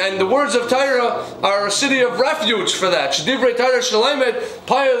 And the words of Torah are a city of refuge for that. Shedivrei Torah Shalemed,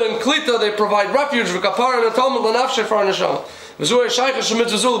 Payel and Klita, they provide refuge for Kapar and Atonement Lanafshe for our Neshama. V'zuei Shaycha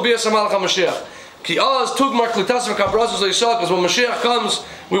Shemitzvah Bias HaMalach HaMashiach. Ki az tugmar klitas v'kabrazos le'yisrael, because when Mashiach comes,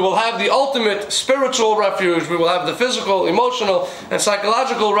 we will have the ultimate spiritual refuge, we will have the physical, emotional, and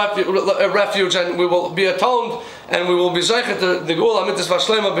psychological refuge, and we will be atoned, and we will be zeichet the Geula Mitzvah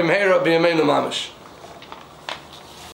Shlema b'mheira b'yameinu mamish.